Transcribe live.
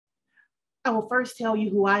I will first tell you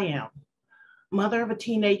who I am. Mother of a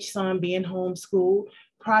teenage son being homeschooled,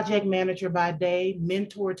 project manager by day,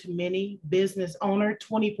 mentor to many, business owner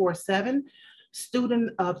 24/7,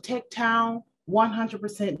 student of Tech Town,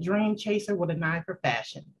 100% dream chaser with an eye for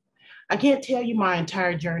fashion. I can't tell you my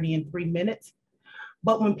entire journey in 3 minutes,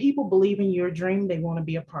 but when people believe in your dream, they want to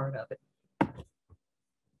be a part of it.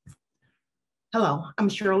 Hello, I'm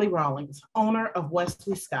Shirley Rawlings, owner of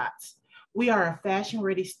Wesley Scott's. We are a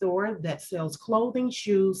fashion-ready store that sells clothing,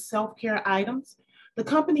 shoes, self-care items. The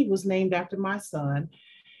company was named after my son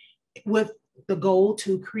with the goal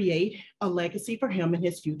to create a legacy for him and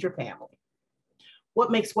his future family.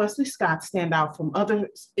 What makes Wesley Scott stand out from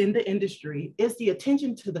others in the industry is the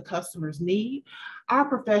attention to the customer's need, our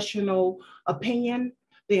professional opinion,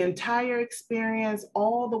 the entire experience,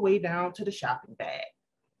 all the way down to the shopping bag.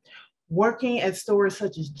 Working at stores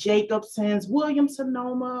such as Jacobson's,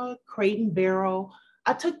 Williams-Sonoma, Crate & Barrel,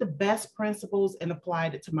 I took the best principles and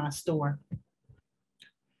applied it to my store.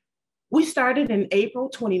 We started in April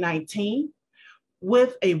 2019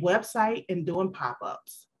 with a website and doing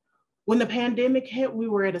pop-ups. When the pandemic hit, we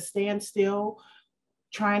were at a standstill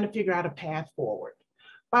trying to figure out a path forward.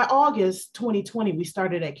 By August 2020, we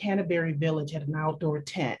started at Canterbury Village at an outdoor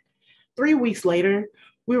tent. 3 weeks later,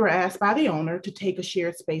 we were asked by the owner to take a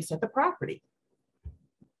shared space at the property.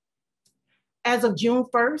 As of June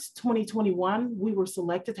 1st, 2021, we were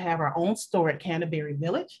selected to have our own store at Canterbury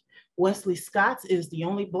Village. Wesley Scott's is the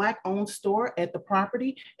only Black-owned store at the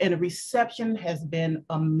property, and the reception has been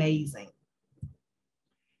amazing.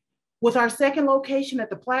 With our second location at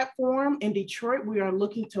the platform in Detroit, we are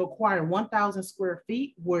looking to acquire 1,000 square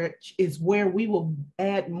feet, which is where we will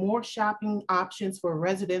add more shopping options for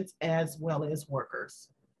residents as well as workers.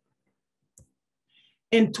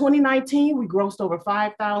 In 2019, we grossed over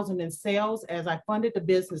 $5,000 in sales as I funded the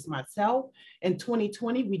business myself. In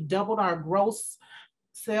 2020, we doubled our gross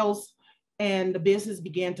sales and the business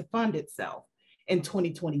began to fund itself. In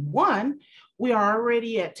 2021, we are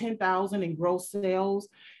already at $10,000 in gross sales.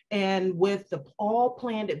 And with all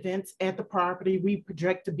planned events at the property, we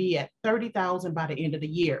project to be at $30,000 by the end of the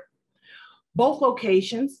year. With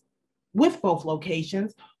both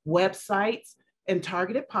locations, websites and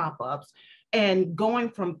targeted pop-ups, and going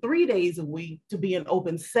from 3 days a week to being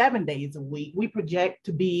open 7 days a week, we project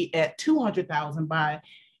to be at $200,000 by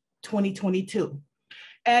 2022.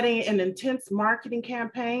 Adding an intense marketing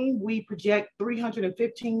campaign, we project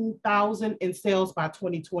 $315,000 in sales by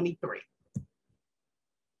 2023.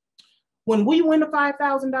 When we win a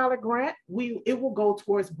 $5,000 grant, it will go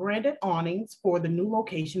towards branded awnings for the new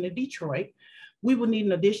location in Detroit. We will need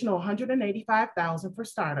an additional $185,000 for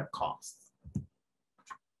startup costs.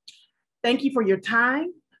 Thank you for your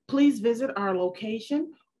time. Please visit our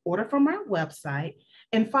location, order from our website,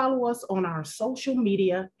 and follow us on our social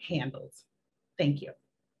media handles. Thank you.